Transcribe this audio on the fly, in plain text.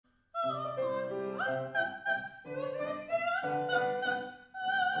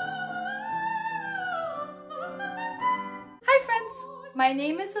My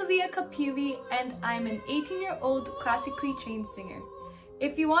name is Aliyah Kapili and I'm an 18-year-old classically trained singer.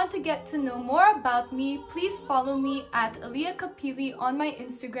 If you want to get to know more about me, please follow me at Aliyah Kapili on my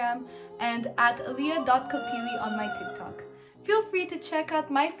Instagram and at aliyah.kapili on my TikTok. Feel free to check out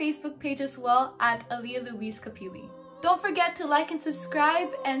my Facebook page as well at Aliyah Louise Kapili. Don't forget to like and subscribe,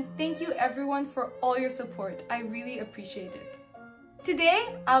 and thank you everyone for all your support. I really appreciate it.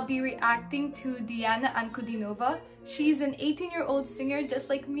 Today, I'll be reacting to Ankudinova. She's an 18-year-old singer just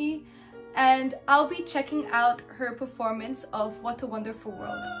like me, and I'll be checking out her performance of What a Wonderful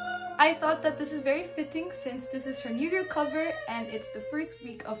World. I thought that this is very fitting since this is her New Year cover and it's the first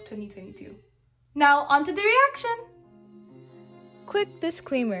week of 2022. Now, on to the reaction! Quick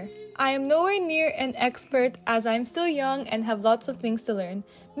disclaimer, I am nowhere near an expert as I'm still young and have lots of things to learn.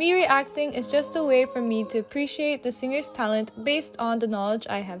 Me reacting is just a way for me to appreciate the singer's talent based on the knowledge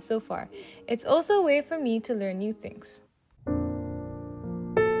I have so far. It's also a way for me to learn new things.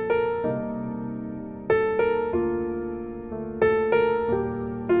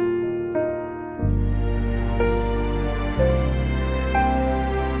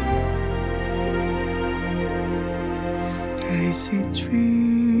 I see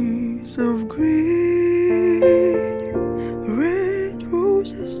trees of green, red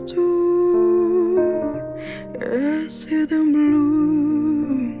roses too. I see them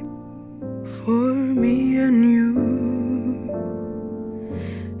bloom for me and you.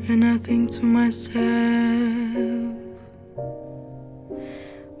 And I think to myself,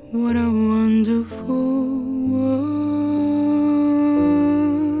 what a wonderful world.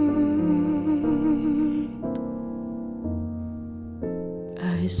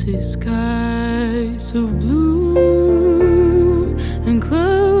 I see skies of blue and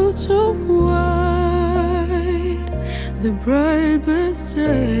clouds of white, the bright blessed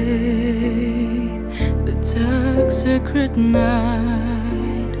day, the dark sacred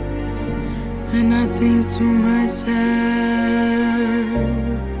night. And I think to myself,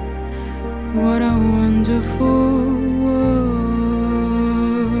 what a wonderful world.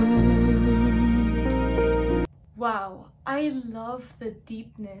 Wow, I love the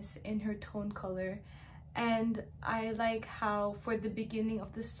deepness in her tone color, and I like how for the beginning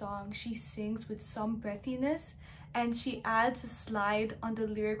of the song she sings with some breathiness and she adds a slide on the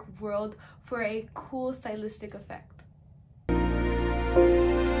lyric world for a cool stylistic effect.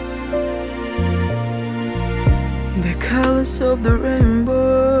 The colors of the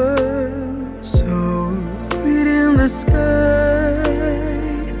rainbow, so pretty in the sky,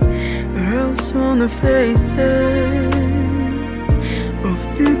 are also on the faces of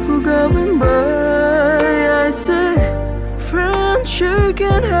people going by. I see friends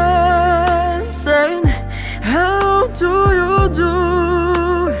shaking hands, saying, how do you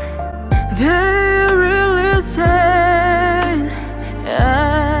do? They really say, I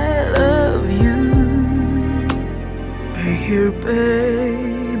love you. I hear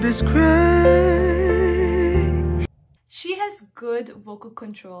babies cry. She has good vocal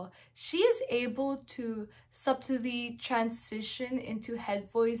control. She is able to subtly transition into head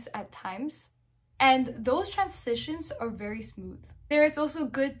voice at times, and those transitions are very smooth. There is also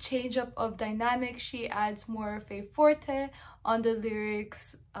good change up of dynamics. She adds more of a forte on the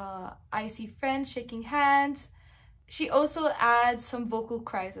lyrics, I see friends shaking hands. She also adds some vocal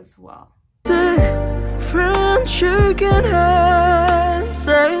cries as well. Friends shaking hands,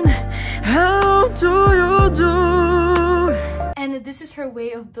 saying, how do you do? And this is her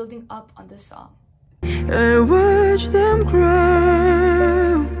way of building up on the song. I watch them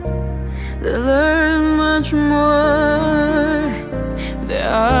grow. They learn much more than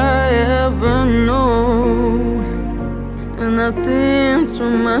I ever know. And I think to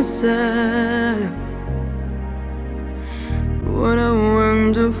myself, what a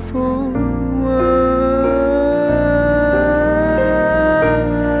wonderful world.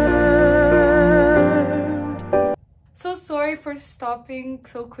 So sorry for stopping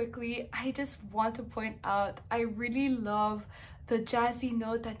so quickly. I just want to point out, I really love the jazzy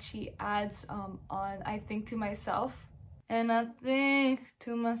note that she adds on I think to myself. And I think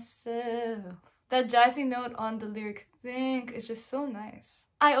to myself. That jazzy note on the lyric think is just so nice.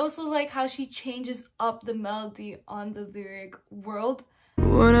 I also like how she changes up the melody on the lyric world.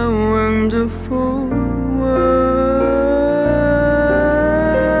 What a wonderful world.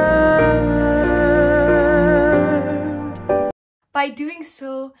 By doing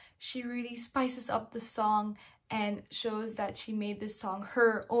so, she really spices up the song and shows that she made this song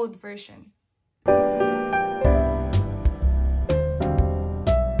her own version.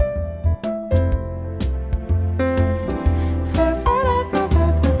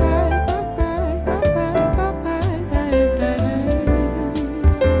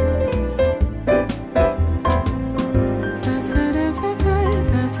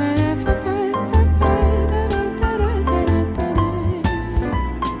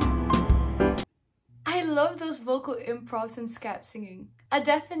 improvs and scat singing. A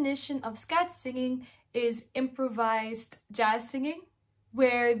definition of scat singing is improvised jazz singing,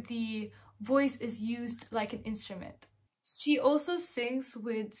 where the voice is used like an instrument. She also sings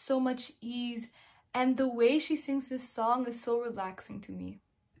with so much ease, and the way she sings this song is so relaxing to me.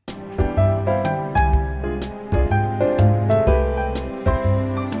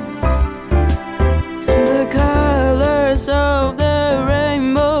 The colors of the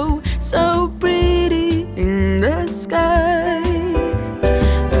rainbow, so pretty in the sky,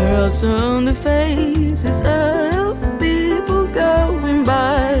 are also on the faces of people going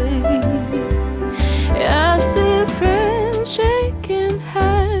by. I see friends shaking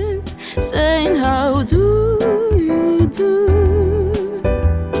hands, saying, "How do you do?"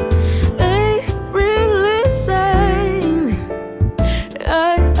 They really saying,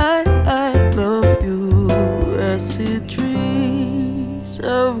 I love you. I see trees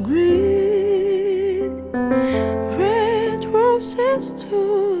of green, red roses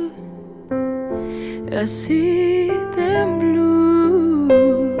too. I see them blue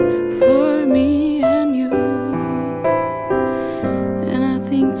for me and you. And I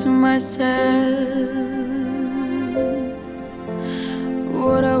think to myself,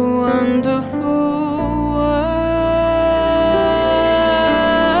 what a wonderful world.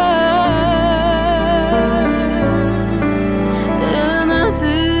 And I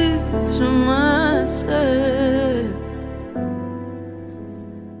think to myself,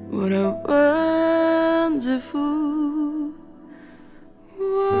 what a wonderful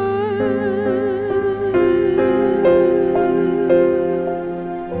world.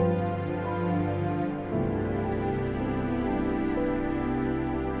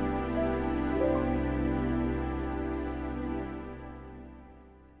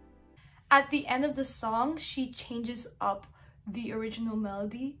 At the end of the song, she changes up the original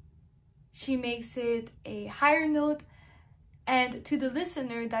melody. She makes it a higher note, and to the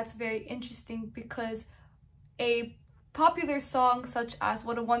listener, that's very interesting because a popular song such as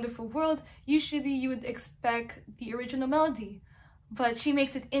What a Wonderful World, usually you would expect the original melody, but she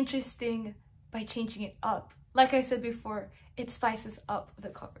makes it interesting by changing it up. Like I said before, it spices up the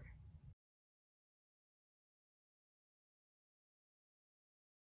cover.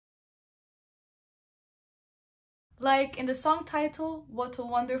 Like in the song title, What a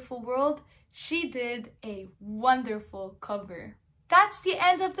Wonderful World, she did a wonderful cover. That's the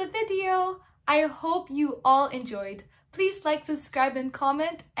end of the video. I hope you all enjoyed. Please like, subscribe, and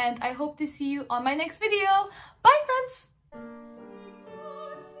comment, and I hope to see you on my next video. Bye, friends!